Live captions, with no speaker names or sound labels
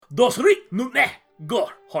dos, ri, nune, gor,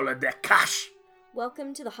 holodeck, cash.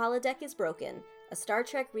 Welcome to The Holodeck is Broken, a Star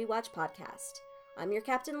Trek rewatch podcast. I'm your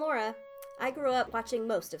Captain Laura. I grew up watching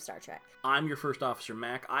most of Star Trek. I'm your first officer,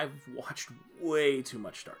 Mac. I've watched way too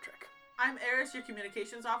much Star Trek. I'm Eris, your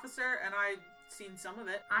communications officer, and I've seen some of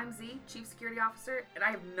it. I'm Z, chief security officer, and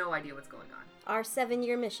I have no idea what's going on. Our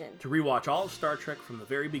 7-year mission. To rewatch all of Star Trek from the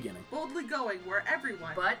very beginning. Boldly going where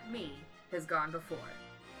everyone But me has gone before.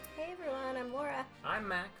 Hey everyone, I'm Laura. I'm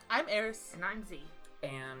Mac. I'm Eris. And I'm Z.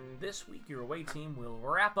 And this week, your away team will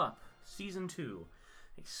wrap up Season 2,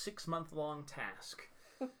 a 6-month-long task,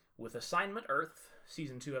 with Assignment Earth,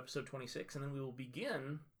 Season 2, Episode 26, and then we will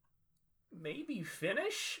begin, maybe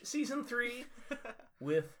finish, Season 3,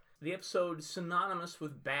 with the episode synonymous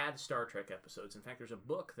with bad Star Trek episodes. In fact, there's a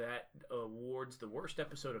book that awards the worst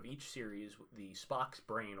episode of each series the Spock's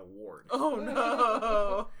Brain Award. Oh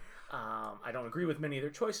no! I don't agree with many of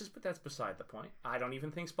their choices, but that's beside the point. I don't even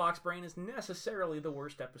think Spock's Brain is necessarily the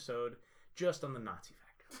worst episode, just on the Nazi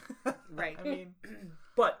factor. Right. I mean,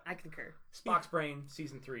 But I concur. Spock's Brain,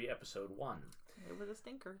 Season 3, Episode 1. it was a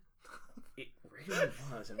stinker. It really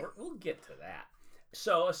was, and we'll get to that.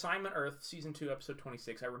 So, Assignment Earth, Season 2, Episode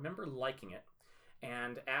 26, I remember liking it,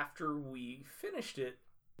 and after we finished it,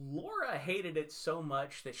 Laura hated it so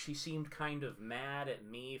much that she seemed kind of mad at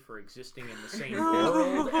me for existing in the same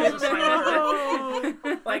world as Assignment Earth.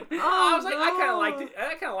 I was like, I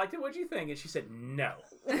kind of liked it. What'd you think? And she said, no.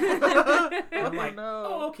 I'm like,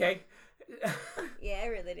 oh, okay. Yeah, I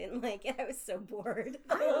really didn't like it. I was so bored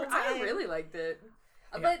the whole time. I really liked it.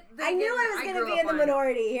 Yeah. But I knew I was going to be in the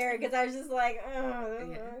minority here because I was just like,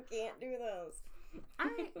 I can't do those. I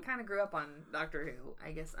kind of grew up on Doctor Who.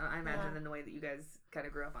 I guess I imagine in the way that you guys kind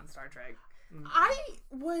of grew up on Star Trek. I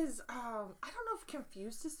was, I don't know if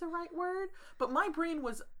confused is the right word, but my brain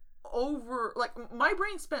was my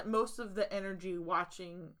brain spent most of the energy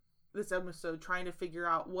watching this episode trying to figure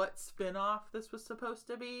out what spin-off this was supposed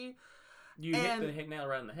to be. You hit the nail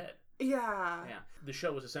right on the head. Yeah. Yeah. The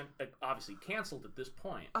show was obviously canceled at this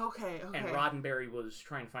point. Okay. And Roddenberry was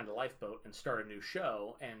trying to find a lifeboat and start a new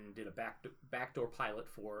show and did a backdoor pilot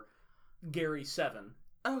for Gary 7.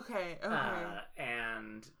 Okay.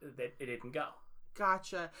 And that it didn't go.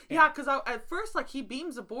 Gotcha. Yeah, because at first, he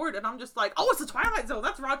beams aboard, and I'm just like, oh, it's the Twilight Zone.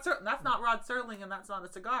 That's Rod Serling. That's not Rod Serling, and that's not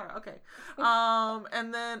a cigar. Okay.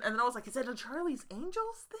 And then I was like, is it a Charlie's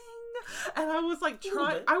Angels thing? And I was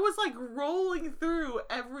like rolling through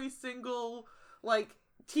every single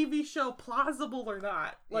TV show, plausible or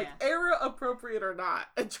not, era appropriate or not,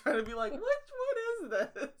 and trying to be like, what is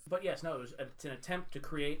this? But yes, no, it's an attempt to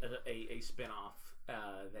create a spin-off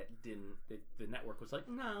that didn't. The network was like,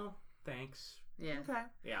 no, thanks. Yeah. Okay.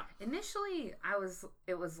 Yeah. Initially,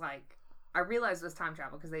 it was like, I realized it was time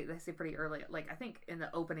travel because they say pretty early, I think in the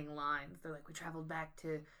opening lines, they're like, we traveled back to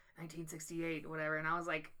 1968 or whatever, and I was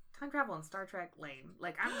like, time travel in Star Trek, lame.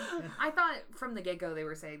 I thought from the get-go they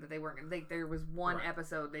were saying that they weren't gonna, there was one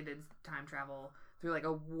episode they did time travel through a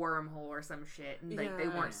wormhole or some shit, and they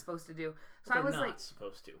weren't supposed to do. So I was not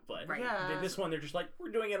supposed to, but yeah. This one they're just like,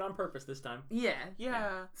 we're doing it on purpose this time. Yeah.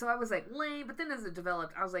 So I was like, lame, but then as it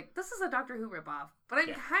developed, I was like, this is a Doctor Who ripoff, but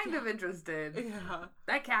I'm kind of interested. Yeah.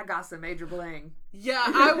 That cat got some major bling. Yeah,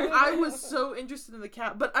 I was so interested in the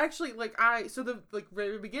cat, but actually, the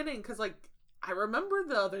very beginning, because I remember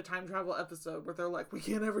the other time travel episode where they're like, we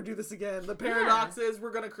can't ever do this again. The paradox is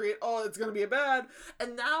we're going to create, it's going to be a bad.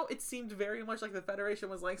 And now it seemed very much like the Federation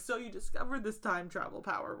was like, so you discovered this time travel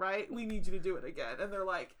power, right? We need you to do it again. And they're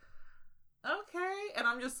like, okay. And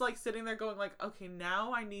I'm just sitting there going okay,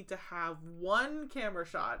 now I need to have one camera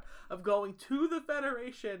shot of going to the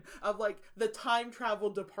Federation of the time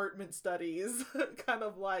travel department studies. Kind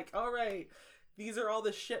of all right. These are all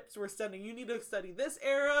the ships we're sending. You need to study this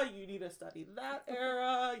era. You need to study that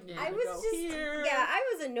era. I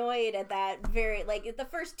was annoyed at that very, at the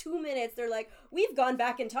first 2 minutes, they're like, we've gone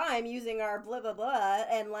back in time using our blah, blah, blah,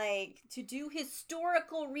 and, to do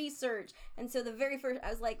historical research. And so the very first, I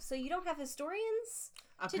was like, so you don't have historians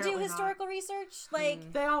Apparently to do historical research?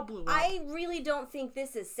 They all blew up. I really don't think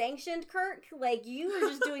this is sanctioned, Kirk. You are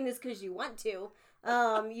just doing this because you want to.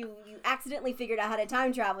 You accidentally figured out how to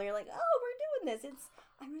time travel. You're like, oh, we're doing this.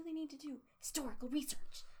 I really need to do historical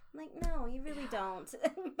research. I'm like, no, you really don't.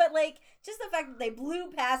 But just the fact that they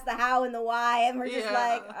blew past the how and the why, and we're just all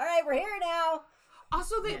right, we're here now.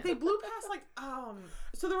 Also, they blew past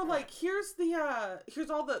so they were like, here's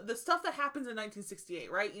all the stuff that happens in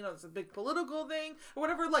 1968, right? It's a big political thing or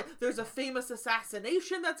whatever. There's a famous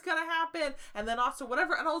assassination that's gonna happen, and then also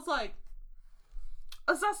whatever. And I was like,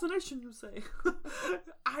 assassination, you say?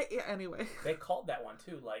 Anyway. They called that one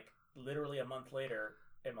too. Literally a month later,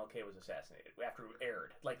 MLK was assassinated after it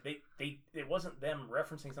aired. Like it wasn't them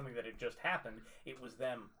referencing something that had just happened. It was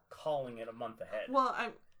them calling it a month ahead. Well,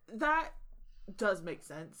 that does make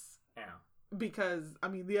sense. Yeah. Because, I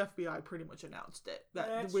mean, the FBI pretty much announced it, that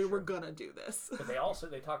That's we true. were gonna do this. But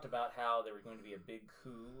they talked about how there was going to be a big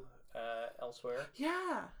coup elsewhere.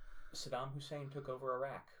 Yeah. Saddam Hussein took over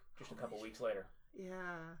Iraq just a couple weeks later.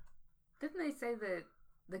 Yeah. Didn't they say that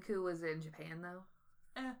the coup was in Japan though?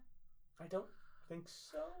 I don't think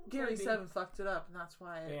so. Gary Maybe. 7 fucked it up, and that's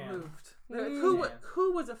why it Yeah. moved. Mm.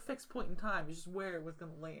 Who was a fixed point in time? It's just where it was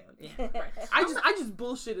gonna land. Yeah, right. I just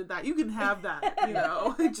bullshitted that. You can have that, you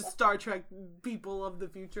know. Just Star Trek people of the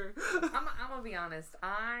future. I'm gonna be honest.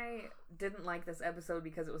 I didn't like this episode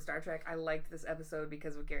because it was Star Trek. I liked this episode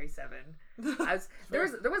because of Gary 7. There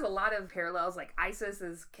was a lot of parallels. Like ISIS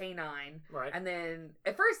is K9, Right. and then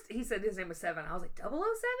at first he said his name was 7. I was like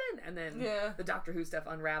 007, and then Yeah. the Doctor Who stuff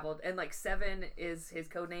unraveled. And like 7 is his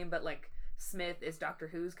code name, but like Smith is Doctor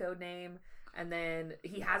Who's code name. And then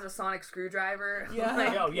he has a sonic screwdriver. Yeah.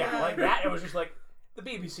 Like, Oh yeah, like that. It was just like the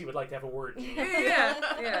BBC would like to have a word. Gene.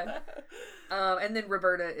 yeah. And then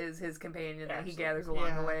Roberta is his companion that he Absolutely. gathers along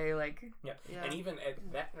Yeah. the way. Like, Yeah. Yeah. And even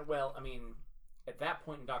at that, well, I mean, at that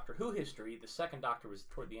point in Doctor Who history, the second Doctor was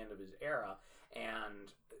toward the end of his era,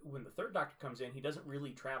 and when the third Doctor comes in, he doesn't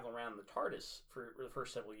really travel around the TARDIS for the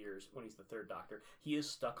first several years when he's the third Doctor. He is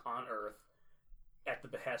stuck on Earth at the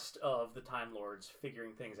behest of the Time Lords,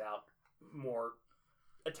 figuring things out more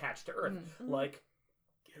attached to Earth, like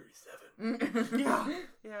Gary 7.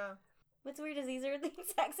 Yeah. What's weird is these are the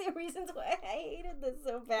exact same reasons why I hated this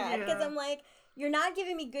so bad. Because Yeah. I'm like, you're not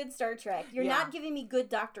giving me good Star Trek. You're Yeah. not giving me good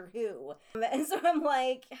Doctor Who. And so I'm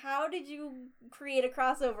like, how did you create a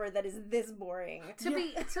crossover that is this boring? to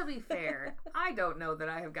be fair, I don't know that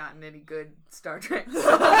I have gotten any good Star Trek.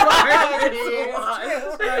 I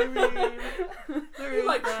mean, there You is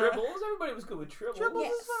like that. Tribbles? Everybody was good with Tribbles. Tribbles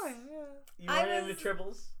Yes. is fine. Yeah. You I went into was-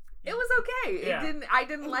 Tribbles? It was okay. Yeah. I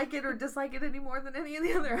didn't like it or dislike it any more than any of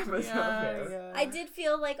the other episodes. Yeah. I did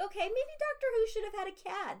feel like, okay, maybe Doctor Who should have had a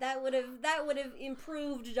cat. That would have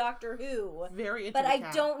improved Doctor Who. Very into But the I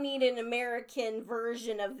cat. don't need an American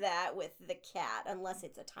version of that with the cat, unless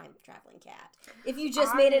it's a time traveling cat. If you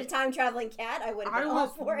just made it a time traveling cat, I would have I been all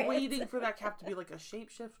was for it. waiting for that cat to be like a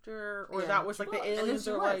shapeshifter, or Yeah. that was like She the was. And then aliens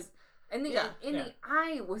she are was. like. And Yeah.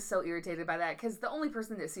 I was so irritated by that because the only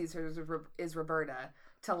person that sees her is Roberta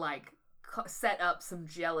to like set up some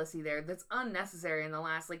jealousy there that's unnecessary in the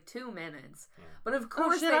last like 2 minutes. Yeah. But of Oh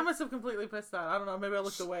course, shit! I must have completely missed that. I don't know. Maybe I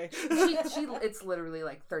looked away. it's literally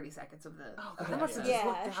like 30 seconds of the. Oh, of God, I the must have episode. just Yeah.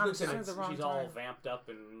 looked She down looks at at the it, wrong she's time. all vamped up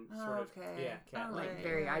and sort of, Okay. yeah, cat like. Alright.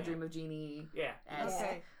 Very yeah. I Dream of Jeannie. Yeah.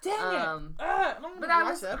 Okay. Dang it! Um, I don't want but to I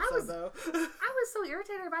watch was- the I episode was- though. I was so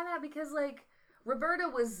irritated by that because like Roberta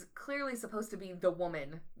was clearly supposed to be the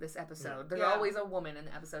woman this episode. There's Yeah. always a woman in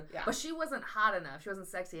the episode. Yeah. But she wasn't hot enough. She wasn't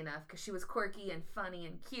sexy enough because she was quirky and funny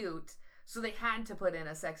and cute. So they had to put in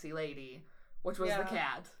a sexy lady, which was the Yeah.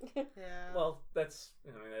 cat. Yeah. Well, that's,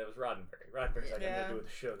 I mean, that was Roddenberry. Roddenberry's like, I'm Yeah. going to do with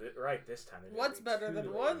the show right this time. there's What's gonna be better than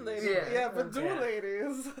two one lady? ladies. Yeah. But two Yeah.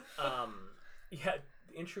 ladies. Yeah,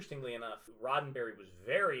 interestingly enough, Roddenberry was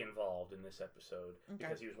very involved in this episode Okay.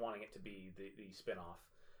 because he was wanting it to be the spin-off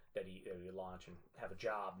that he would launch and have a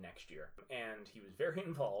job next year. And he was very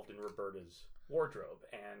involved in Roberta's wardrobe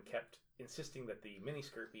and kept insisting that the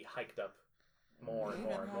miniskirt be hiked up more and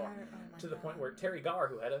more and more. To the point where Terry Garr,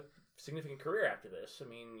 who had a significant career after this, I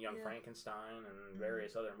mean, Young Yeah. Frankenstein and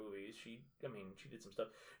various other movies, she did some stuff.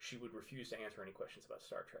 She would refuse to answer any questions about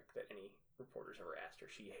Star Trek that any reporters ever asked her.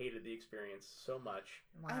 She hated the experience so much.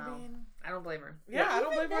 Wow. I mean, I don't blame her. yeah, I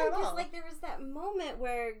don't Even blame her then, at all. like there was that moment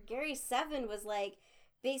where Gary 7 was like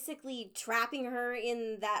basically trapping her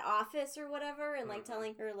in that office or whatever, and like Mhm.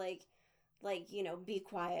 telling her like you know, be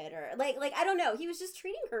quiet, or like I don't know, he was just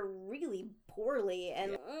treating her really poorly,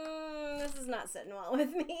 and this is not sitting well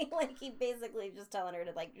with me. Like he basically just telling her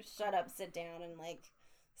to like shut up, sit down, and like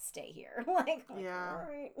stay here. like Yeah. all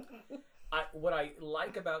right. What I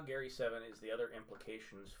like about Gary 7 is the other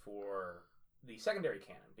implications for the secondary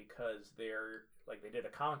canon, because they did a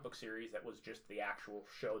comic book series that was just the actual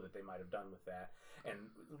show that they might have done with that. And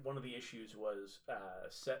one of the issues was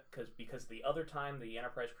because the other time the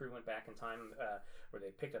Enterprise crew went back in time, where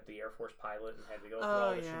they picked up the Air Force pilot and had to go through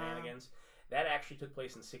all the shenanigans, that actually took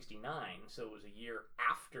place in '69. So it was a year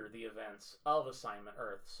after the events of Assignment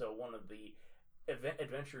Earth. So one of the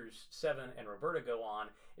adventures 7 and Roberta go on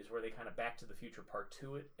is where they kind of Back to the Future Part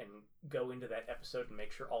 2 it and go into that episode and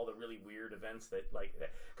make sure all the really weird events that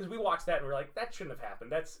because we watched that and we're like, that shouldn't have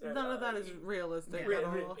happened. That's None of that is realistic Re-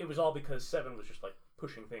 at re- all. It was all because 7 was just like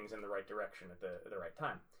pushing things in the right direction at the right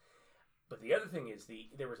time. But the other thing is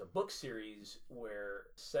there was a book series where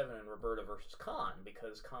Seven and Roberta versus Khan,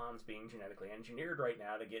 because Khan's being genetically engineered right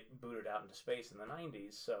now to get booted out into space in the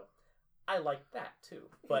 90s. So I like that too.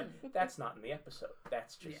 But that's not in the episode.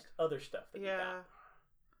 That's just other stuff that we got.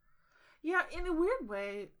 Yeah, in a weird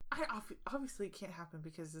way, obviously it can't happen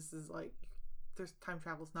because this is like, there's time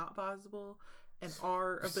travel's not possible, and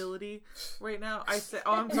our ability right now. I'm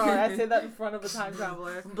sorry, I said that in front of a time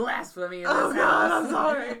traveler. Blasphemy in this Oh house. God, I'm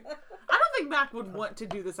sorry. I don't think Mac would want to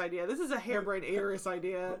do this idea. This is a harebrained heiress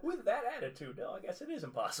idea. With that attitude, no, I guess it is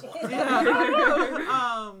impossible. Yeah, I don't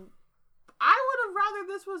know. I would have rather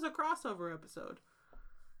this was a crossover episode.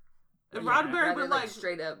 If Roddenberry would like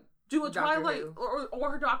straight up do a Doctor Twilight Who.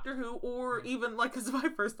 or Doctor Who, or even like, because my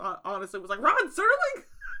first thought honestly was like Rod Serling.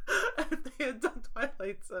 If they had done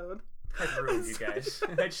Twilight Zone. I've ruined you guys.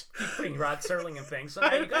 I just keep putting Rod Serling in things, so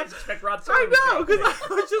now you guys expect Rod Serling. I know, to because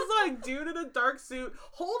I was just like, dude in a dark suit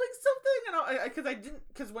holding something, and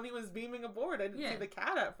because when he was beaming aboard, I didn't see the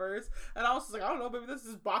cat at first, and I was just like, I don't know, maybe this is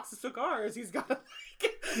his box of cigars. He's got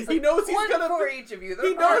he knows he's one gonna for each of you.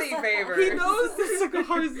 The party favors. He knows the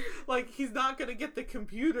cigars, like he's not gonna get the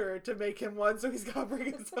computer to make him one, so he's gotta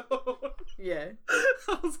bring his own. Yeah.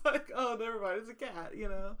 I was like, oh, never mind, it's a cat, you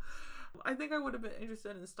know. I think I would have been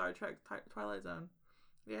interested in Star Trek Twilight Zone.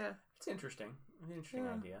 Yeah. It's interesting. An interesting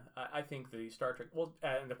idea. I think the Star Trek... Well,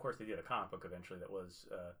 and of course they did a comic book eventually that was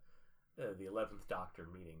the 11th Doctor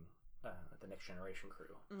meeting the Next Generation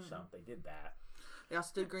crew. So they did that. They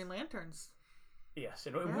also did Green Lanterns. Yes,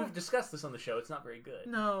 and we've discussed this on the show. It's not very good.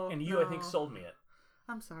 No. And you, I think, sold me it.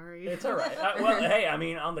 I'm sorry. It's all right. Well, hey, I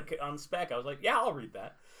mean, on spec, I was like, yeah, I'll read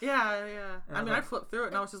that. Yeah. I mean, I flipped through it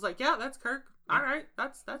and I was just like, yeah, that's Kirk. All right,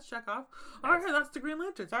 that's Chekhov. All right, that's the Green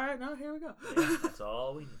Lanterns. All right, now here we go. Yeah, that's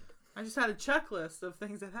all we needed. I just had a checklist of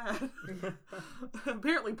things it had.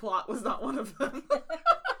 Apparently, plot was not one of them.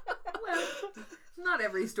 Well, not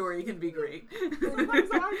every story can be great. Sometimes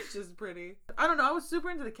the art's just pretty. I don't know. I was super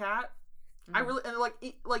into the cat. I really and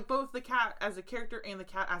like both the cat as a character and the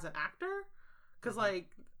cat as an actor, because like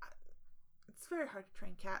it's very hard to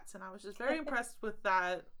train cats, and I was just very impressed with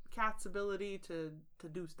that cat's ability to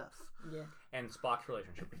do stuff. Yeah. And Spock's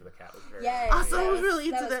relationship with the cat was very Also, I was really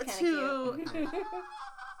into that was too. cute.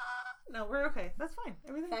 No, we're okay. That's fine.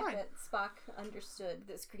 Everything's The fact fine. that Spock understood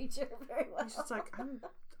this creature very well. He's just like, I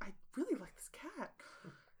really like this cat.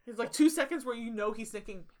 There's like 2 seconds where you know he's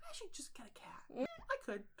thinking, maybe I should just get a cat. I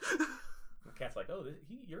could. The cat's like, oh,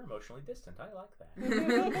 you're emotionally distant. I like that.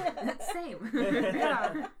 Same.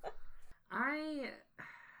 Yeah. I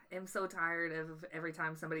am so tired of every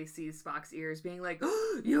time somebody sees Spock's ears being like,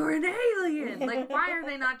 oh, you're an alien. Like, why are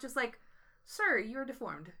they not just like, sir, you're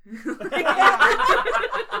deformed?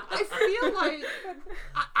 I feel like,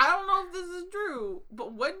 I don't know if this is true,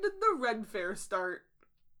 but when did the Red Fair start?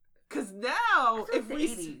 Because now, if the we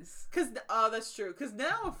 80s. Because that's true. Because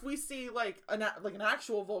now, if we see like an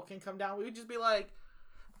actual Vulcan come down, we would just be like,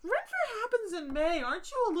 Red Fair happens in May. Aren't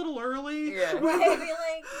you a little early? Yeah. Right, be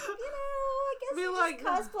like, I guess Be you like,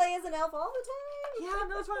 just cosplay as an elf all the time. Yeah,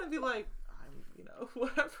 no, it's fine to be like,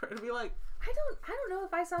 whatever. To be like, I don't know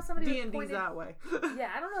if I saw somebody with D&D's pointed... that way.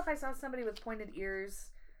 Yeah, I don't know if I saw somebody with pointed ears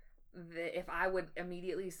that if I would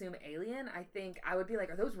immediately assume alien, I think I would be like,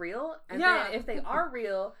 are those real? And Yeah. then if they are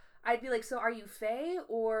real, I'd be like, so are you Fae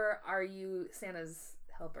or are you Santa's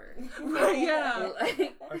helper? Right, yeah.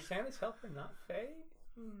 Like, Are Santa's helper not Faye?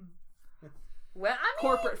 well, I mean...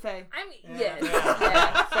 Corporate Fae. I mean, yes.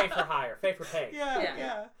 Yeah. Faye for hire. Faye for pay.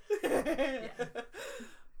 Yeah.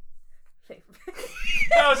 Fae for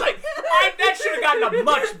I was like, that should have gotten a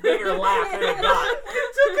much bigger laugh than it got.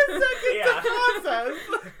 It took a second to process.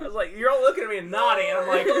 I was like, you're all looking at me and nodding, and I'm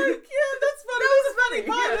like, Yeah, that's funny. That was a funny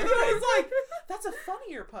pun. Yeah, And then I was like, that's a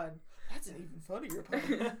funnier pun. That's an even funnier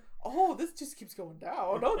pun. Oh, this just keeps going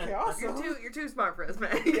down. Okay, awesome. You're too smart for us,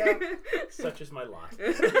 man. Yeah. such is my lot.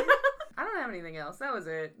 I don't have anything else. That was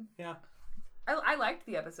it. Yeah. I liked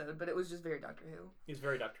the episode, but it was just very Doctor Who. He's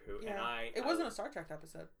very Doctor Who, and It wasn't a Star Trek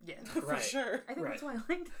episode. Yeah. For Right. sure. I think that's why I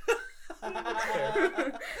liked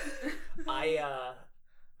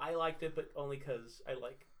I liked it, but only because I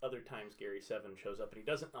like other times Gary Seven shows up, and he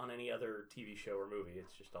doesn't on any other TV show or movie.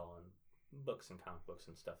 It's just all in books and comic books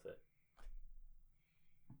and stuff that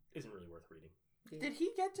isn't really worth reading. Did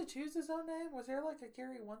he get to choose his own name? Was there like a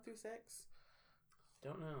Gary 1 through 6?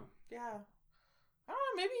 Don't know. Yeah. I don't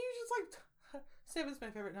know. Maybe he was just like, 7's my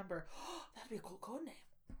favorite number. That'd be a cool code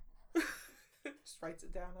name. Just writes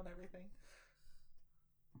it down on everything.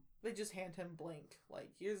 They just hand him blank.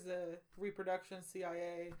 Like, here's the reproduction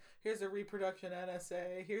CIA. Here's a reproduction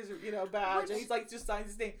NSA. Here's a, badge. And he's like, just signs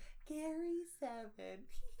his name. Gary 7.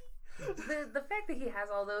 The fact that he has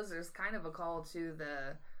all those is kind of a call to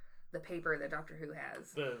the paper that Doctor Who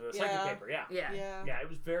has. The psychic paper, yeah. Yeah. It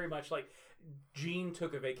was very much like Gene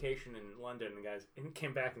took a vacation in London and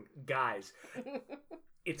came back and guys,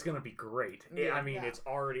 it's gonna be great. Yeah. I mean, it's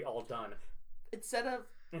already all done. Instead of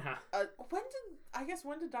Uh-huh.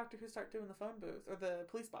 when did Doctor Who start doing the phone booth or the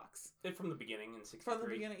police box? From the beginning in '63. From the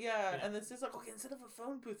beginning, yeah. And this is like, okay, instead of a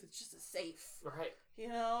phone booth, it's just a safe, Right. you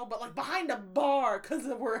know, but like behind a bar because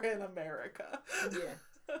we're in America.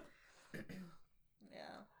 Yeah.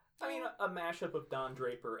 Yeah. I mean, a mashup of Don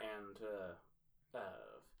Draper and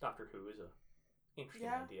Doctor Who is a interesting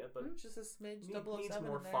idea, but just a smidge needs 007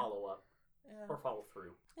 more in there. follow up Yeah. or follow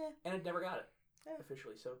through. Yeah. And it never got it Yeah.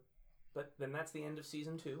 officially. So, but then that's the end of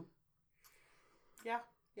season 2. Yeah.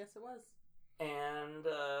 Yes, it was. And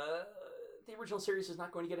the original series is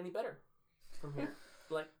not going to get any better from here.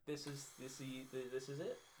 Like this is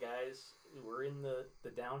it, guys. We're in the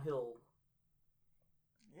downhill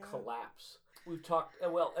collapse. We've talked.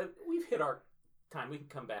 We've hit our time. We can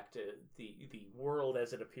come back to the world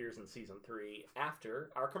as it appears in season 3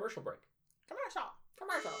 after our commercial break.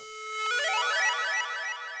 Commercial.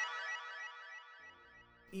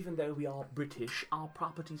 Even though we are British, our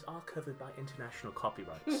properties are covered by international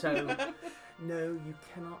copyright. So, no, you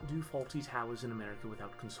cannot do Fawlty Towers in America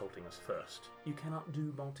without consulting us first. You cannot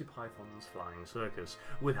do Monty Python's Flying Circus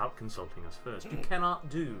without consulting us first. You cannot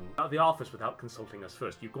do The Office without consulting us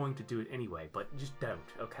first. You're going to do it anyway, but just don't,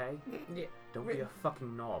 okay? Yeah. Don't be a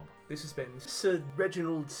fucking knob. This has been Sir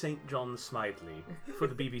Reginald St. John Smidley for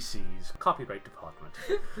the BBC's Copyright Department.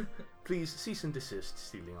 Please cease and desist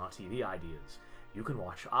stealing our TV ideas. You can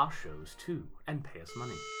watch our shows too and pay us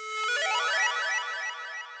money.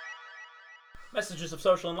 Messages of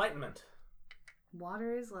social enlightenment.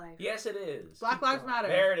 Water is life. Yes, it is. Black Lives Matter.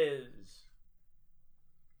 There it is.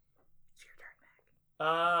 It's your turn,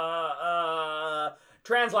 Mac.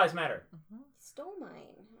 Trans lives matter. Stole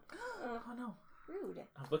mine. Oh no. Rude.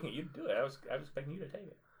 I was looking at you to do it. I was expecting you to take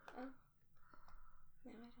it. Now I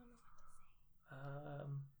don't know what to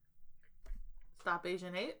say. Stop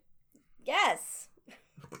Asian hate. Yes.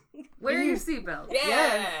 Wear your seatbelt. Yeah.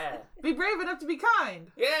 Yes. Be brave enough to be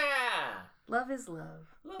kind. Yeah. Love is love.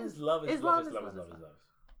 Love is love. Is Love.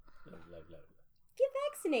 Get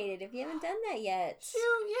vaccinated if you haven't done that yet.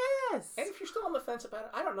 Yes. And if you're still on the fence about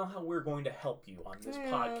it, I don't know how we're going to help you on this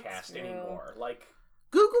podcast anymore. Like,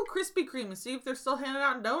 Google Krispy Kreme and see if they're still handing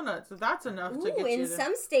out donuts. If that's enough to get you in to...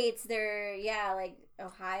 some states they're like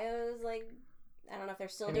Ohio's like I don't know if they're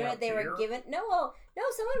still doing it. They were given no,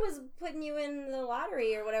 someone was putting you in the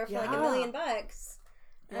lottery or whatever for like $1 million.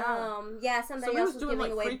 Somebody else was doing giving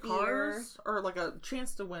like away free beer cars or like a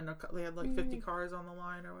chance to win. They had like 50 cars on the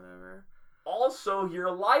line or whatever. also,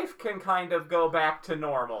 your life can kind of go back to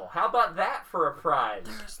normal. How about that for a prize?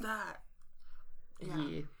 There's that.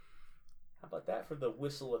 Yeah. How about that for the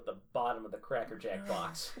whistle at the bottom of the Cracker Jack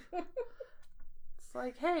box? It's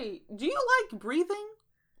like, hey, do you like breathing?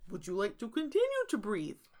 Would you like to continue to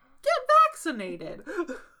breathe? Get vaccinated.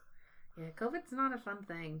 Yeah, COVID's not a fun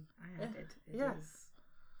thing. I had it.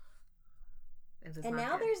 It is and not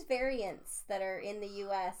now good. there's variants that are in the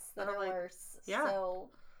U.S. that are like, worse. yeah. So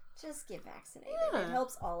just get vaccinated. Yeah. It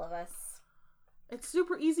helps all of us. It's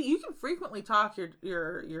super easy. You can frequently talk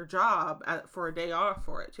your job for a day off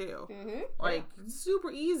for it too. Mm-hmm. Like it's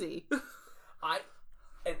super easy. I've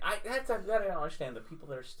got to understand the people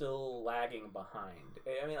that are still lagging behind.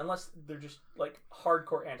 I mean, unless they're just like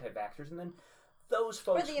hardcore anti-vaxxers, and then those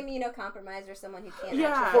folks Or the immunocompromised or someone who can't Yeah,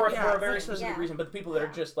 actually... for a very specific reason. But the people that are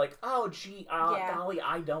just like, oh gee, golly,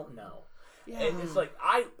 I don't know. Yeah. And it's like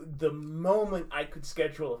the moment I could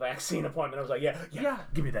schedule a vaccine appointment, I was like, yeah,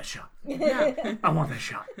 give me that shot. Yeah. I want that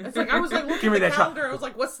shot. It's like I was like looking Give me at the that shot. calendar. I was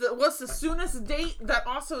like, what's the soonest date that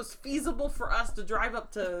also is feasible for us to drive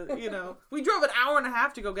up to? We drove an hour and a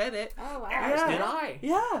half to go get it. Oh, wow. As Yeah. did I.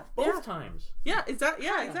 Yeah, Both times. Yeah, exactly.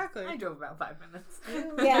 Yeah, exactly. I drove about 5 minutes.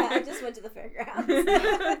 Yeah, I just went to the fairgrounds.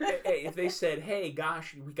 Hey, if they said, hey,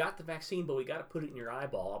 gosh, we got the vaccine, but we got to put it in your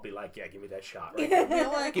eyeball, I'll be like, yeah, give me that shot right there. Be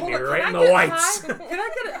like, Give me hold it on, right can in I the get whites.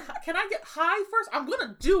 high? Can I get high first? I'm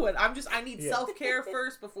gonna do it. I need self care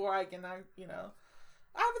first before I can. I have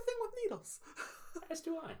a thing with needles. As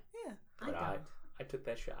do I. Yeah. But I took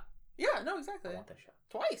that shot. Yeah. No. Exactly. I want that shot.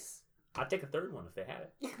 Twice. I'd take a third one if they had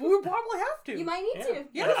it. We'll probably have to. You might need to.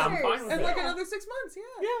 Yeah, I'm fine with in that. like another 6 months. Yeah.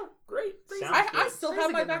 Yeah, great. Sounds I good. still There's have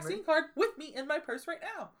a my good memory. vaccine card with me in my purse right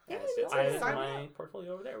now. Yeah, I have Sign my up.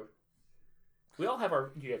 portfolio over there. We all have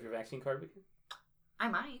our. Do you have your vaccine card with you? I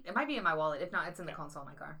might. It might be in my wallet. If not, it's in the console in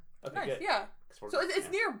my car. Okay, Nice. good. Yeah. So it's Yeah.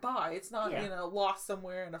 nearby. It's not Yeah. lost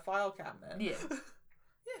somewhere in a file cabinet. Yeah.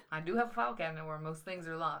 Yeah. I do have a file cabinet where most things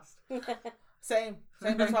are lost. Same.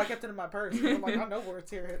 That's why I kept it in my purse. I'm like, I know where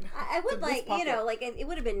it's here. I would like, it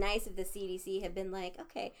would have been nice if the CDC had been like,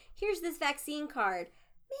 okay, here's this vaccine card.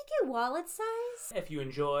 Make it wallet size. If you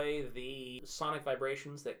enjoy the sonic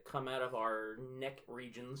vibrations that come out of our neck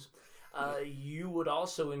regions, you would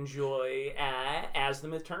also enjoy As the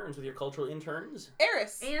Myth Turns with your cultural interns.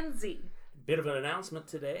 Eris. And Z. Bit of an announcement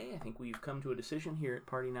today. I think we've come to a decision here at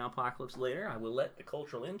Party Now Apocalypse Later. I will let the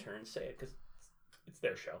cultural interns say it because it's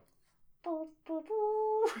their show. That's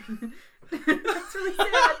really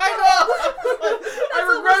sad. I know. That's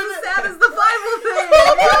almost as sad as the Bible thing.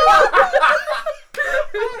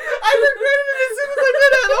 I regretted it as soon as I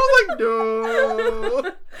did it. I was like,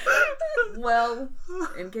 no. Well,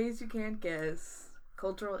 in case you can't guess,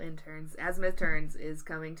 cultural interns, As Myth Turns, is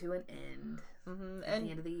coming to an end. At the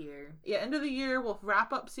end of the year. Yeah, end of the year, we'll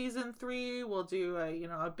wrap up season 3. We'll do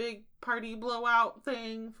a big party blowout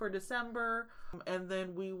thing for December, and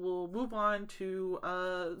then we will move on to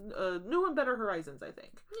new and better horizons, I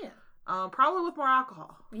think. Yeah. Probably with more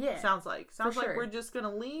alcohol. Yeah. Sounds like sure. we're just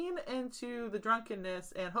gonna lean into the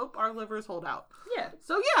drunkenness and hope our livers hold out. Yeah.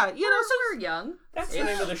 So yeah, so we're young. That's the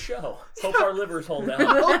name of the show. Hope our livers hold out.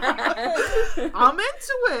 I'm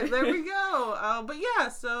into it. There we go. But yeah,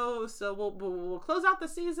 so we'll close out the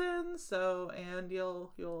season. And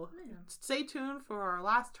you'll stay tuned for our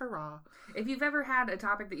last hurrah. If you've ever had a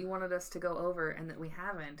topic that you wanted us to go over and that we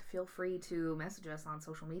haven't, feel free to message us on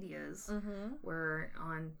social medias. Mm-hmm. We're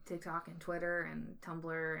on TikTok and Twitter and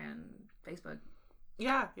Tumblr and Facebook.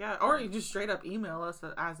 Yeah. Or you just straight up email us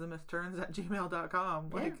at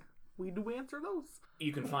asthemythturns@gmail.com. Yeah. We do answer those.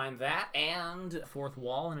 You can find that and Fourth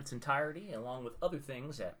Wall in its entirety, along with other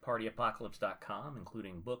things at partyapocalypse.com,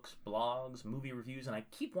 including books, blogs, movie reviews, and I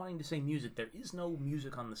keep wanting to say music. There is no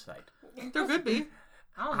music on the site. There could be.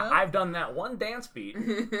 I don't know. I've done that one dance beat.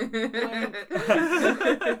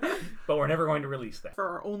 But we're never going to release that. For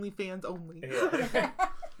our OnlyFans only. Yeah.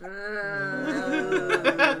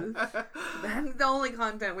 That's the only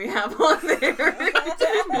content we have on there.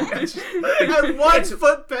 And one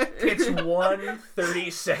foot pic. It's 1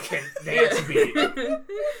 30-second dance beat.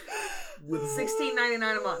 With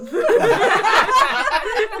 $16.99 a month.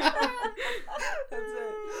 That's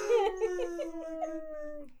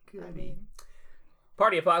it. I mean,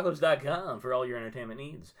 partyapocalypse.com for all your entertainment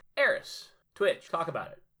needs. Eris, Twitch, talk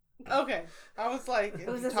about it. Okay, I was like,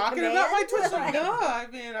 Was this a talking about my command? Twitch. Like, no, I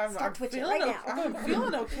mean, I'm twitching feeling right now. I'm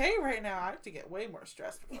feeling okay right now. I have to get way more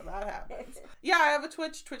stressed before that happens. Yeah, I have a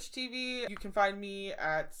Twitch TV. You can find me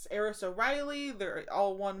at Eris O'Reilly. They're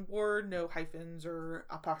all one word, no hyphens or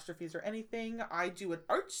apostrophes or anything. I do an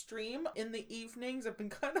art stream in the evenings. I've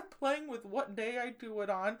been kind of playing with what day I do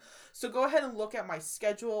it on. So go ahead and look at my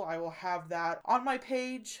schedule. I will have that on my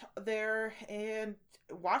page there, and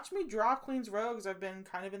watch me draw Queen's Rogues. I've been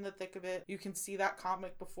kind of in the thick of it. You can see that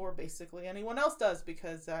comic before basically anyone else does,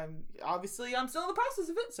 because I'm still in the process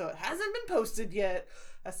of it, so it hasn't been posted yet.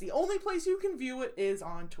 That's the only place you can view it, is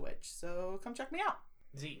on Twitch. So come check me out.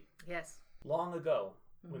 Z, Yes. long ago,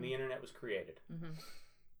 when the internet was created,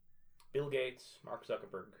 Bill Gates, Mark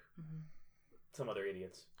Zuckerberg, some other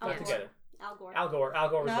idiots got together. Al Gore. Al Gore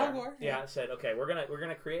was there. Al Gore, Yeah, said, okay, we're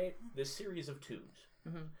gonna create this series of tubes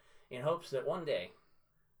in hopes that one day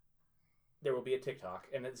there will be a TikTok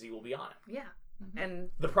and that Z will be on it. Yeah. And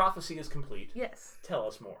The prophecy is complete. yes. Tell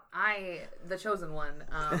us more. The chosen one.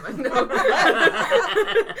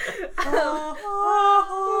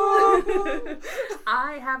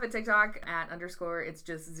 I have a TikTok at _ it's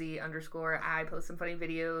just Z _ I post some funny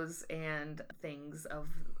videos and things of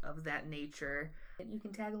that nature. And you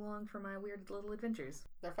can tag along for my weird little adventures.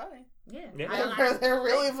 They're funny. Yeah. They're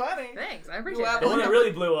really funny. Thanks. I appreciate The one that. that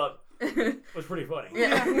really blew up was pretty funny.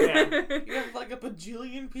 Yeah. You have like a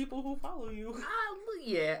bajillion people who follow you.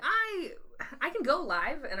 Yeah. I can go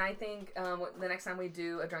live, and I think the next time we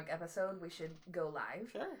do a drunk episode, we should go live.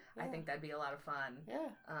 Sure. I think that'd be a lot of fun. Yeah.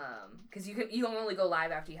 Because you can only go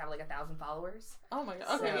live after you have like 1,000 followers. Oh my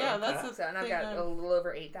god. Okay, So- yeah, that's the So, and I've thing. got a little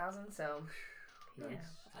over 8,000. So yeah.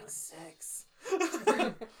 Like 6.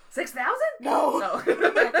 6,000? No. No.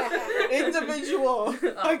 Individual.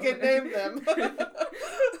 I can name them.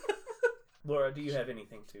 Laura, do you have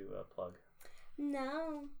anything to plug?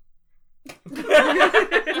 No. One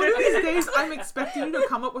of these days, I'm expecting you to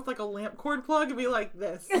come up with like a lamp cord plug and be like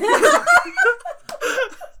this.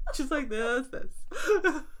 Just like this.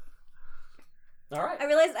 All right. I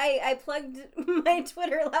realized I plugged my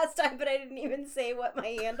Twitter last time, but I didn't even say what my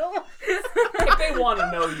handle was. If they want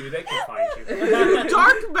to know you, they can find you.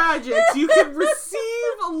 Dark magics. You can receive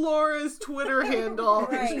Laura's Twitter handle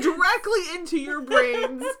Right. directly into your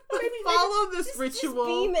brains. Follow this ritual. Just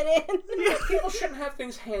beam it in. People shouldn't have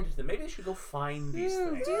things handed to them. Maybe they should go find these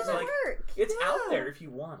things. Do the Like, work. it's out there if you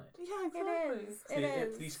want it. Yeah, exactly. It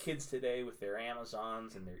is. These kids today with their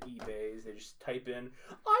Amazons and their eBays, they just type in,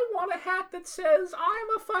 "I want a hat that says I'm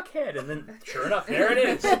a fuckhead," and then sure enough, there it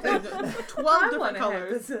is. 12 different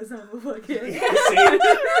colors. says I'm a fucking.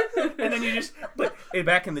 See? And then you just, but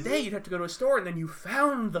back in the day, you'd have to go to a store, and then you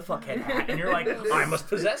found the fuckhead hat, and you're like, I must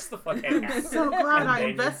possess the fuckhead hat. So glad And I then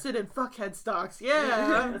invested in fuckhead stocks.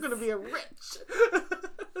 Yeah, I'm gonna be a rich.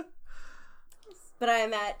 But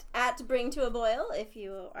I'm at Bring to a Boil if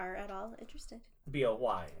you are at all interested.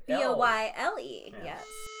 B-O-Y. Boyle, Yeah. yes.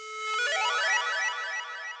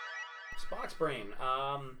 Spock's brain.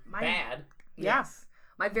 Bad. Yes.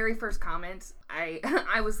 My very first comment,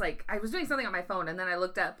 I was like, I was doing something on my phone, and then I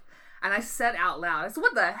looked up, and I said out loud, I said,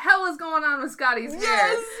 "What the hell is going on with Scotty's hair?"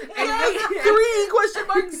 Yes! And Yes! 3 question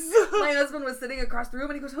marks! my husband was sitting across the room,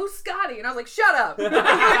 and he goes, "Who's Scotty?" And I was like, "Shut up." I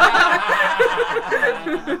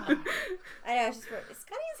know, it's just is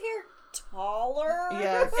Scotty's hair taller?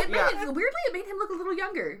 Yes. It made Yeah. weirdly, it made him look a little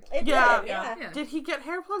younger. It Yeah. did, yeah. Yeah. Did he get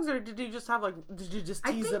hair plugs or did he just have did you just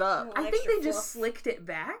I tease think- it up? Well, I think they extra just fluff. slicked it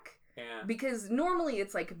back Yeah. because normally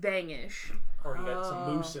it's like bangish. Or he got some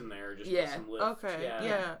Oh. mousse in there, just Yeah. with some lift. Okay.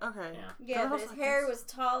 Yeah. Okay. Yeah. Yeah, I but was his like, hair this- was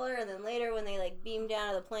taller, and then later when they like beamed down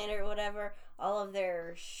to the planet or whatever, all of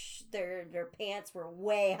their pants were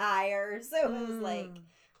way higher. So it was like,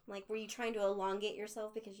 were you trying to elongate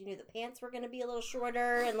yourself because you knew the pants were going to be a little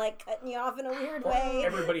shorter and like cutting you off in a weird way?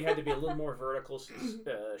 Everybody had to be a little more vertical since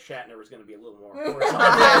Shatner was going to be a little more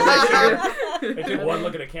horizontal. They took one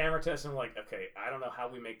look at a camera test and like, okay, I don't know how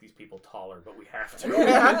we make these people taller, but we have to.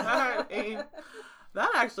 Yeah, I mean,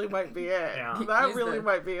 that actually might be it. Yeah. That Use really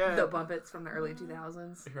might be it. The Bumpets from the early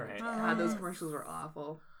 2000s. Right. God, those commercials were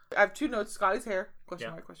awful. I have 2 notes. Scotty's hair. Question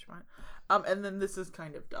Yeah. mark, question mark. And then this is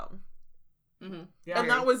kind of dumb. Mm-hmm. Yeah. And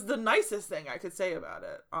that was the nicest thing I could say about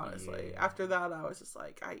it, honestly. Yeah. After that, I was just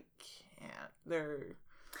like, I can't.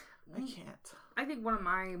 I think one of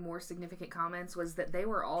my more significant comments was that they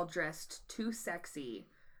were all dressed too sexy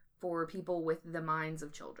for people with the minds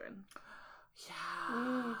of children.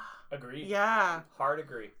 Yeah. Agreed. Yeah. Hard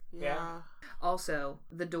agree. Yeah. Also,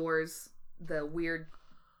 the doors, the weird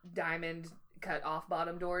diamond cut off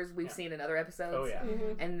bottom doors we've seen in other episodes. Oh, yeah.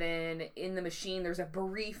 Mhm. And then in the machine, there's a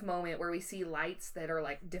brief moment where we see lights that are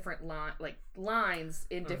like different lines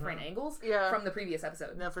in different angles Yeah. from the previous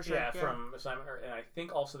episode. No, for sure. Yeah, from Assignment Earth. And I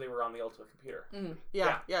think also they were on the Ultimate Computer.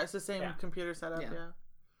 Yeah. It's the same Yeah. computer setup. Yeah. Yeah.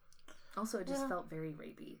 Also, it just Yeah. felt very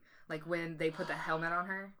rapey. Like when they put the helmet on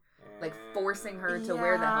her, like And- forcing her to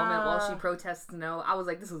wear the helmet while she Yeah. protests no. I was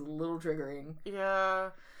like, this is a little triggering.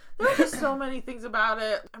 Yeah. There's just so many things about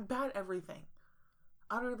it. About everything.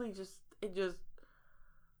 Utterly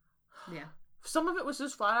Yeah. some of it was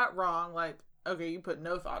just flat out wrong. Like, okay, you put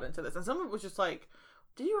no thought into this. And some of it was just like,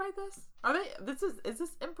 did you write this? Is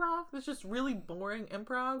this improv? It's just really boring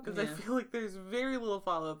improv because I Yeah. feel like there's very little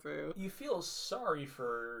follow through. You feel sorry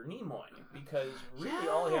for Nimoy because really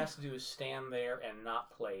all he has to do is stand there and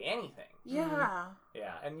not play anything. Yeah.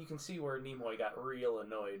 Yeah, and you can see where Nimoy got real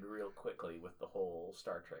annoyed real quickly with the whole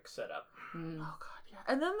Star Trek setup. Mm. Oh god, yeah.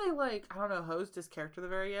 And then they hosed his character at the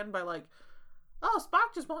very end by like, oh,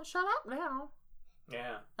 Spock just won't shut up now.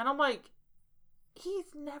 Yeah. And I'm like,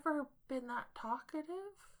 he's never been that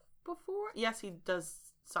talkative before. Yes, he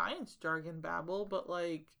does science jargon babble, but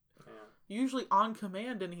like usually on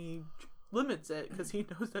command, and he limits it because he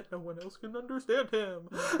knows that no one else can understand him.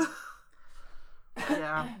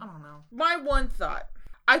 Yeah, I don't know. My one thought.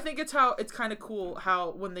 I think it's kind of cool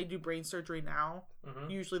how when they do brain surgery now,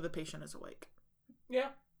 usually the patient is awake. Yeah.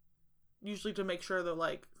 Usually to make sure that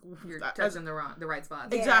like You're that- touching the right spots.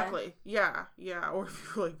 Yeah. Exactly. Yeah. Or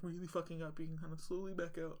if you're like really fucking up, you can kind of slowly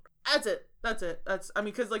back out. That's it.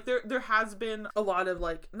 Because like there has been a lot of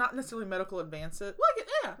like not necessarily medical advances,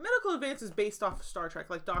 medical advances based off of Star Trek.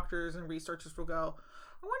 Like doctors and researchers will go,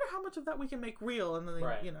 I wonder how much of that we can make real, and then they,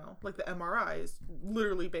 Right. like the MRI is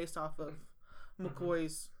literally based off of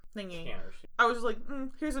McCoy's thingy. Scanners. I was like,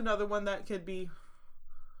 here's another one that could be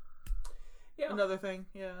Yeah. another thing.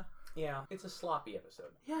 Yeah. Yeah. It's a sloppy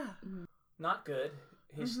episode. Yeah. Not good.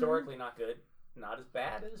 Historically not good. Not as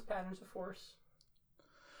bad as Patterns of Force.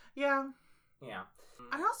 Yeah. Yeah.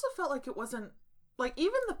 I also felt like it wasn't like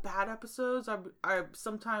even the bad episodes. I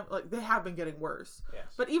sometimes like they have been getting worse.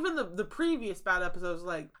 Yes. But even the previous bad episodes,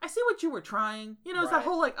 like I see what you were trying. It's that Right.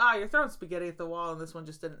 whole like you're throwing spaghetti at the wall, and this one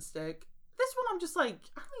just didn't stick. This one, I'm just like,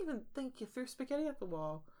 I don't even think you threw spaghetti at the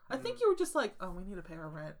wall. I think you were just like, oh, we need to pay our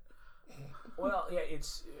rent. Well, yeah,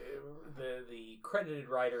 it's the credited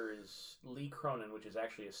writer is Lee Cronin, which is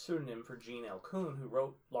actually a pseudonym for Gene L. Coon, who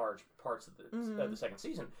wrote large parts of the second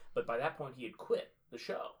season. But by that point, he had quit the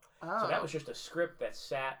show. So that was just a script that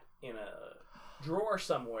sat in a drawer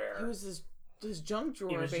somewhere. It was his junk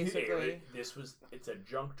drawer, basically. It's a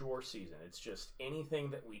junk drawer season. It's just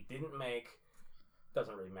anything that we didn't make.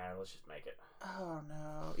 Doesn't really matter. Let's just make it. Oh,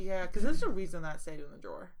 no. Yeah, because there's a reason that stayed in the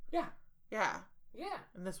drawer. Yeah. Yeah. Yeah.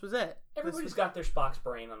 And this was it. Everybody's got their Spock's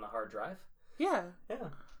brain on the hard drive. Yeah. Yeah.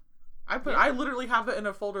 I literally have it in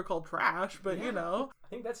a folder called trash, but yeah. you know. I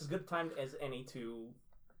think that's as good a time as any to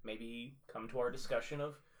maybe come to our discussion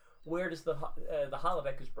of where does the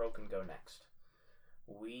holodeck is broken go next.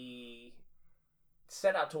 We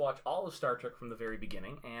set out to watch all of Star Trek from the very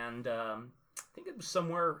beginning, and I think it was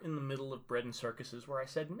somewhere in the middle of Bread and Circuses where I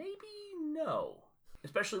said maybe no.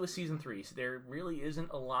 Especially with Season 3. So there really isn't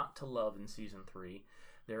a lot to love in Season 3.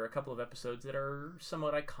 There are a couple of episodes that are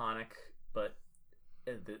somewhat iconic, but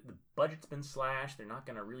the budget's been slashed. They're not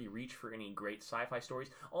going to really reach for any great sci-fi stories.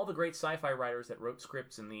 All the great sci-fi writers that wrote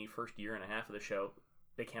scripts in the first year and a half of the show,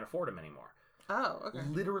 they can't afford them anymore. Oh, okay.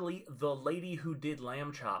 Literally, the lady who did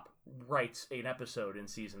Lamb Chop writes an episode in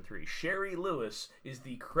Season 3. Sherry Lewis is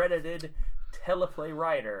the credited teleplay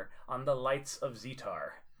writer on The Lights of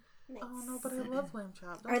Zetar. Nice. Oh, no, but I love Lamb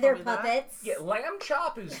Chop. Don't Are tell there me that. puppets? Yeah, Lamb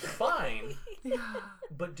Chop is fine. Yeah.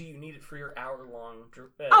 But do you need it for your hour-long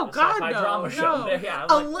God, sci-fi no, drama show? no. Yeah,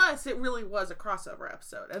 Unless it really was a crossover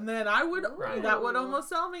episode, and then I would Right. that would almost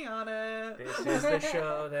sell me on it. This is the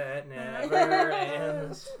show that never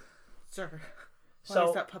ends. Sir, why So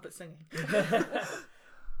is that puppet singing?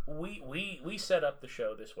 we set up the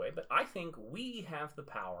show this way, but I think we have the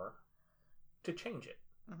power to change it.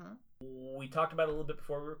 Mm-hmm. We talked about it a little bit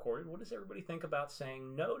before we recorded. What does everybody think about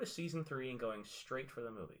saying no to Season 3 and going straight for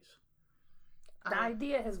the movies? The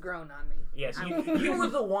idea has grown on me. Yes, you were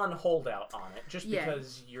the one holdout on it, just Yeah.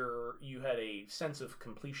 because you had a sense of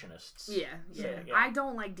completionists. Yeah. I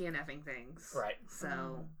don't like DNFing things. Right.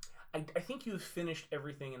 So I think you've finished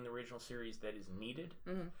everything in the original series that is needed.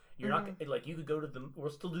 Mhm. You're not like you could go to we'll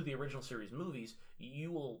still do the original series movies.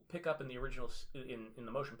 You will pick up in the original in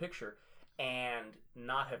the motion picture and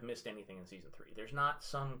not have missed anything in Season 3. There's not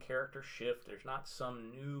some character shift. There's not some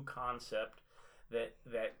new concept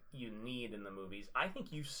that you need in the movies. I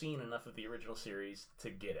think you've seen enough of the original series to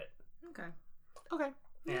get it. Okay.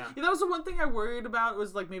 Yeah. That was the one thing I worried about,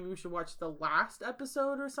 was like maybe we should watch the last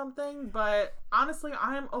episode or something, but honestly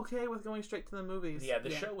I'm okay with going straight to the movies. Yeah, the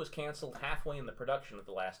show was canceled halfway in the production of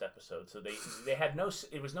the last episode, so they had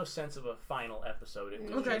it was no sense of a final episode. It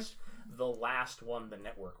was just the last one the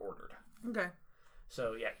network ordered. Okay.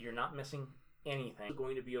 So yeah, you're not missing anything. You're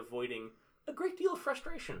going to be avoiding a great deal of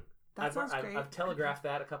frustration. That sounds great. I've telegraphed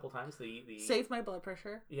that a couple times. The Save my blood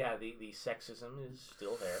pressure. Yeah, the sexism is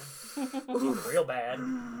still there. Real bad.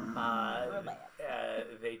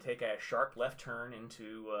 They take a sharp left turn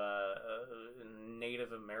into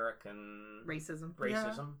Native American racism.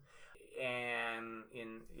 And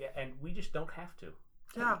we just don't have to.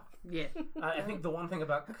 Yeah. I think the one thing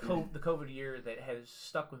about the COVID year that has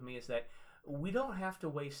stuck with me is that we don't have to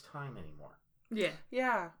waste time anymore. Yeah.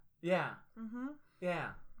 Yeah. Yeah. Mm-hmm.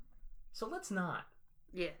 Yeah. So let's not.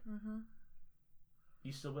 Yeah. Mm-hmm.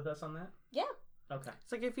 You still with us on that? Yeah. Okay.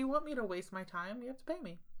 It's like, if you want me to waste my time, you have to pay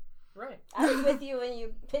me. Right. I was with you when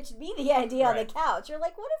you pitched me the idea on the couch. You're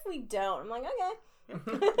like, what if we don't? I'm like,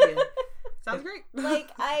 okay. Yeah. Sounds great. Like,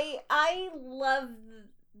 I love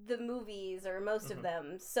the movies, or most of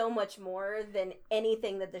them, so much more than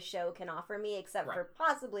anything that the show can offer me, except for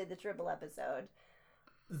possibly the triple episode.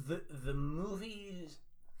 The movies,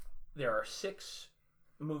 there are 6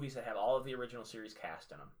 movies that have all of the original series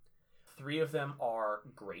cast in them. 3 of them are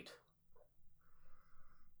great.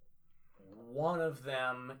 1 of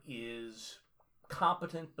them is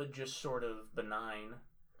competent but just sort of benign.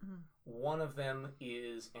 1 of them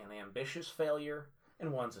is an ambitious failure,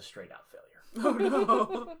 and 1's a straight out failure. Oh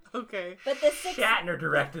no. Okay. But the 6 Shatner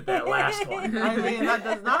directed that last one. I mean, that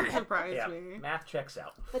does not surprise me. Math checks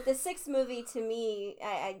out. But the 6th movie to me,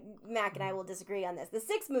 Mac and I will disagree on this. The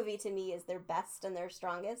 6th movie to me is their best and their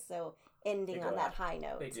strongest. So ending on that high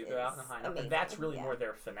note. They do go out on a high note. Amazing. And that's really more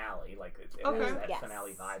their finale. Like, it Okay. has that Yes.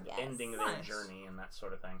 finale vibe, Yes. ending their journey and that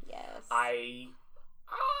sort of thing. Yes.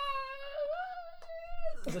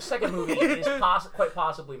 The second movie is quite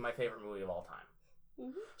possibly my favorite movie of all time.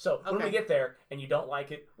 So when we get there and you don't like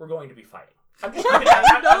it, we're going to be fighting. I'm just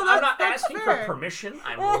I'm not asking for permission.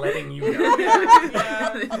 I'm letting you know.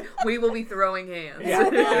 Yeah. We will be throwing hands.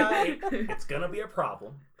 It's gonna be a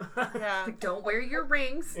problem. Yeah. Don't wear your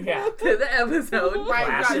rings Yeah. to the episode.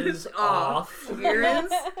 Glasses off.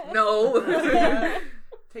 Earrings? No. Yeah.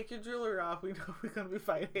 Take your jewelry off. We know we're gonna be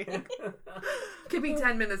fighting. Give me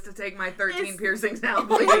 10 minutes to take my 13 piercings out,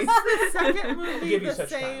 Is please. the second movie Give you the such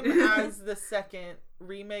same time. as the second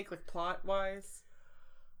remake, like plot wise,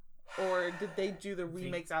 or did they do the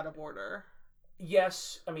remakes out of order?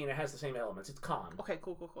 Yes, I mean it has the same elements. It's Khan, Okay,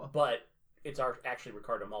 cool. but it's actually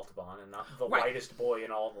Ricardo Montalban and not the Right. whitest boy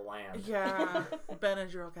in all the land. Yeah,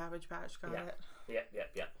 Benadryl Cabbage Patch. Got it.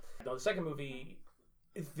 Yeah. No, the second movie.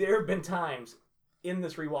 There have been times in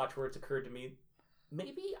this rewatch where it's occurred to me,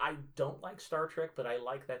 maybe I don't like Star Trek, but I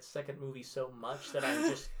like that second movie so much that I'm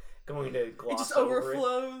just going to gloss It just over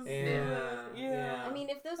overflows. Yeah. I mean,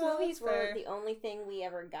 if those Oh, movies that's were fair. the only thing we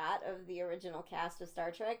ever got of the original cast of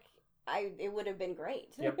Star Trek, it would have been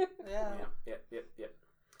great. Yep. Yeah. Yep.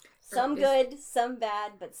 Some good, some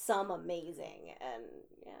bad, but some amazing, and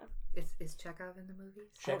yeah. Is Chekhov in the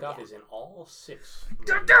movies? Chekhov yeah. is in all 6.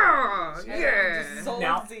 Da-da! movies. Yeah. Just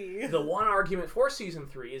Now, salty. the one argument for season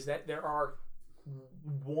 3 is that there are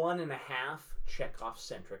 1.5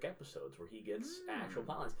 Chekhov-centric episodes where he gets actual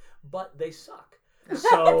lines, but they suck.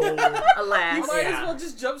 So Alas. Might Yeah. as well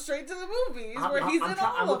just jump straight to the movies where I'm he's in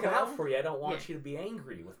all I'm of looking them. out for you. I don't want Yeah. you to be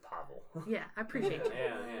angry with Pavel. Yeah, I appreciate it.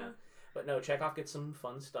 Yeah. But no, Chekhov gets some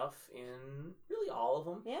fun stuff in really all of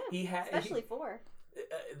them. Yeah, he especially 4.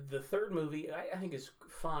 the third movie, I think is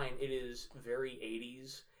fine. It is very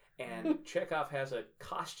 80s, and Chekhov has a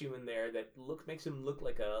costume in there that makes him look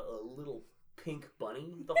like a little pink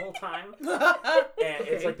bunny the whole time. And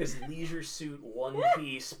it's like this leisure suit,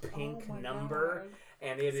 one-piece pink Oh my number. God.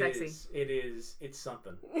 And Sexy. it's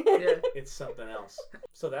something. Yeah. It's something else.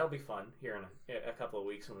 So that'll be fun here in a couple of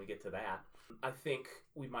weeks when we get to that. I think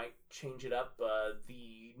we might change it up.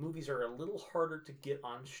 The movies are a little harder to get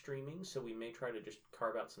on streaming, so we may try to just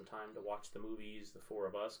carve out some time to watch the movies, the 4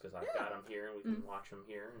 of us, because I've got them here and we can watch them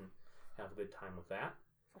here and have a good time with that.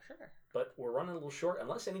 For sure. But we're running a little short.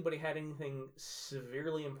 Unless anybody had anything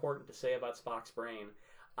severely important to say about Spock's brain,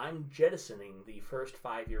 I'm jettisoning the first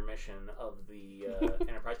 5-year mission of the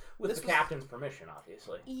Enterprise with the captain's permission,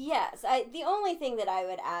 obviously. Yes, the only thing that I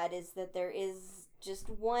would add is that there is just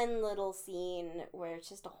one little scene where it's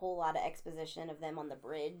just a whole lot of exposition of them on the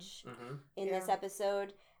bridge in this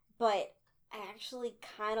episode, but I actually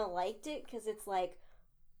kind of liked it because it's like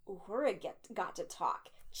Uhura got to talk,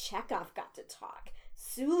 Chekhov got to talk,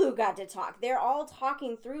 Sulu got to talk. They're all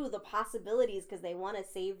talking through the possibilities because they want to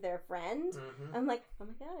save their friend. I'm like, oh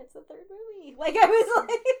my god, it's the 3rd movie. Like, I was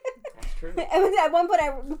like... That's true. At one point,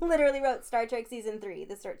 I literally wrote Star Trek Season 3,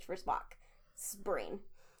 The Search for Spock's brain.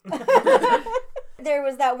 There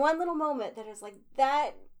was that one little moment that was like,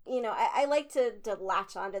 that... You know, I like to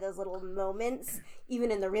latch onto those little moments, even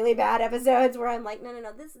in the really bad episodes, where I'm like, no,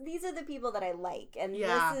 these are the people that I like, and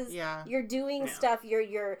this is you're doing stuff,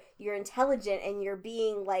 you're intelligent, and you're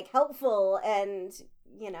being like helpful, and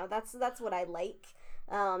you know that's what I like.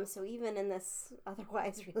 So even in this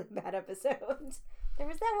otherwise really bad episode, there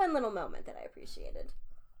was that one little moment that I appreciated.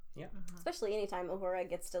 Yeah, especially anytime Uhura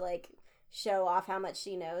gets to like show off how much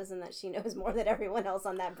she knows and that she knows more than everyone else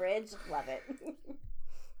on that bridge. Love it.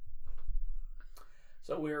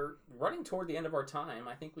 So we're running toward the end of our time.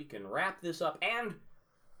 I think we can wrap this up and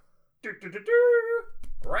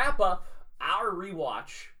wrap up our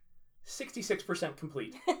rewatch 66%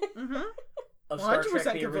 complete of Star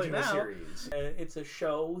Trek the original series. It's a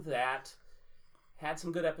show that had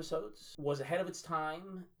some good episodes, was ahead of its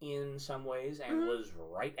time in some ways, and was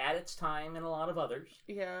right at its time in a lot of others.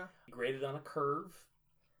 Yeah. Graded on a curve.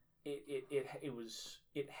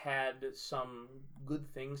 It had some good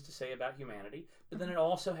things to say about humanity, but then it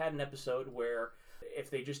also had an episode where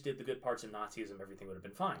if they just did the good parts of Nazism, everything would have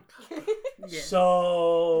been fine. Yeah.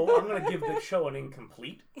 So I'm going to give the show an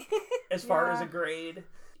incomplete as far as a grade.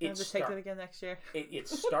 I'll just take it again next year. It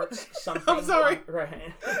starts something. I'm sorry.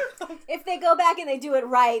 Right. If they go back and they do it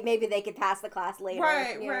right, maybe they could pass the class later.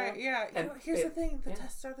 Right, you know? right, yeah. And Here's the thing, the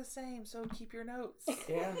tests are the same, so keep your notes.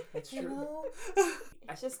 Yeah, that's You true. know?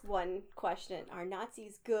 Just one question. Are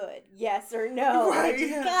Nazis good? Yes or no? Right, I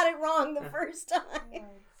just got it wrong the first time.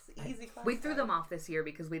 It's easy class We threw time. them off this year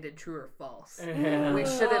because we did true or false. Yeah. We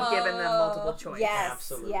should have given them multiple choice. Yes,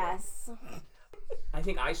 Absolutely. yes. I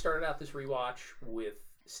think I started out this rewatch with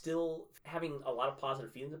still having a lot of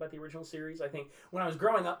positive feelings about the original series. I think when I was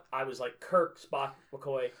growing up, I was like, Kirk, Spock,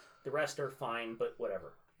 McCoy, the rest are fine, but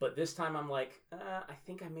whatever. But this time I'm like, I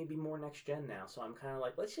think I may be more next gen now, so I'm kind of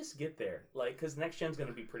like, let's just get there. Like, because next gen's going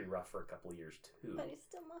to be pretty rough for a couple of years, too. But it's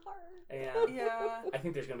still my heart. And Yeah. I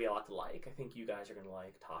think there's going to be a lot to like. I think you guys are going to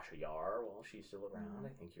like Tasha Yar while she's still around. I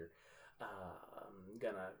think you're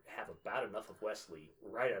going to have about enough of Wesley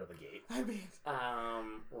right out of the gate. I mean,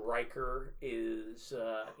 Riker is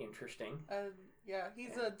interesting. Yeah,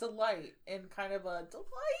 he's a delight in kind of a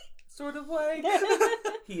delight sort of way.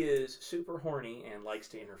 He is super horny and likes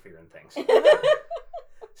to interfere in things.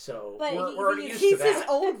 So But we're already used He's to his that.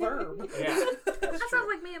 own verb. Yeah, that's That true. sounds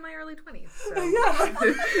like me in my early 20s. So.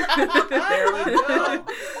 Yeah. There we go.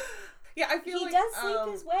 Yeah, I feel He like does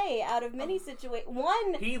sleep his way out of many situations.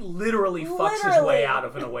 One, He literally fucks his Literally. way out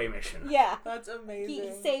of an away mission. yeah, that's amazing.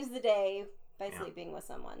 he saves the day by Yeah. sleeping with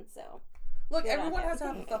someone. So Look, Good on everyone him. has to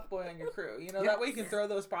have a fuckboy on your crew. You know, Yeah. that way you can throw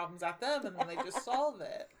those problems at them and then they just solve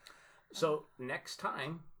it. So next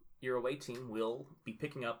time, your away team will be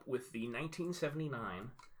picking up with the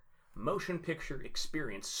 1979 motion picture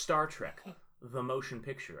experience Star Trek: The Motion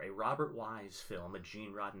Picture, a Robert Wise film, a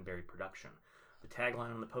Gene Roddenberry production. The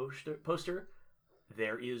tagline on the poster: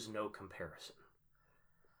 "There is no comparison."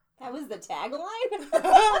 that was the tagline.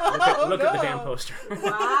 Look at the damn poster.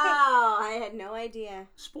 Wow, I had no idea.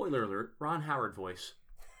 Spoiler alert: Ron Howard voice.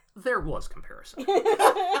 There was comparison.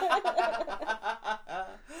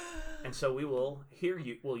 And so we will hear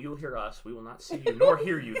you. Well, you'll hear us. We will not see you nor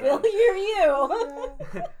hear you We'll then. hear you.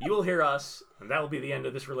 You will hear us, and that will be the end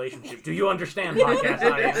of this relationship. Do you understand, podcast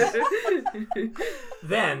audience?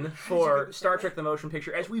 Then, for Star Trek: The Motion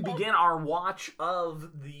Picture, as we begin our watch of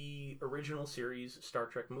the original series Star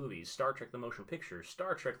Trek movies, Star Trek: The Motion Picture,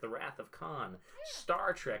 Star Trek: The Wrath of Khan,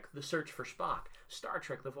 Star Trek: The Search for Spock, Star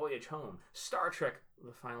Trek: The Voyage Home, Star Trek: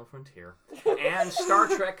 The Final Frontier, and Star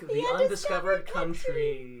Trek: The Undiscovered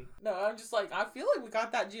Country. No, I'm just like, I feel like we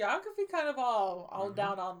got that geography kind of all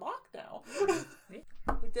down on lock now.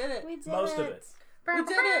 We did it. We did Most of it. We did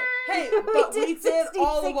it. Hey, but we did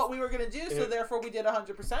all of 66. what we were going to do, so Yeah. therefore we did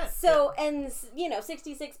 100%. So, and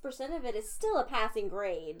 66% of it is still a passing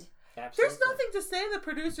grade. Absolutely. There's nothing to say the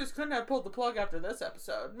producers couldn't have pulled the plug after this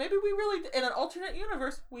episode. Maybe we really, in an alternate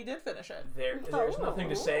universe, we did finish it. There's nothing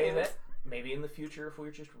to say that maybe in the future, if we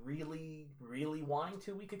were just really, really wanting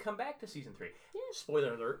to, we could come back to season 3.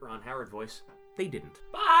 Spoiler alert: Ron Howard voice. They didn't.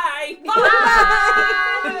 Bye.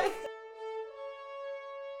 Bye!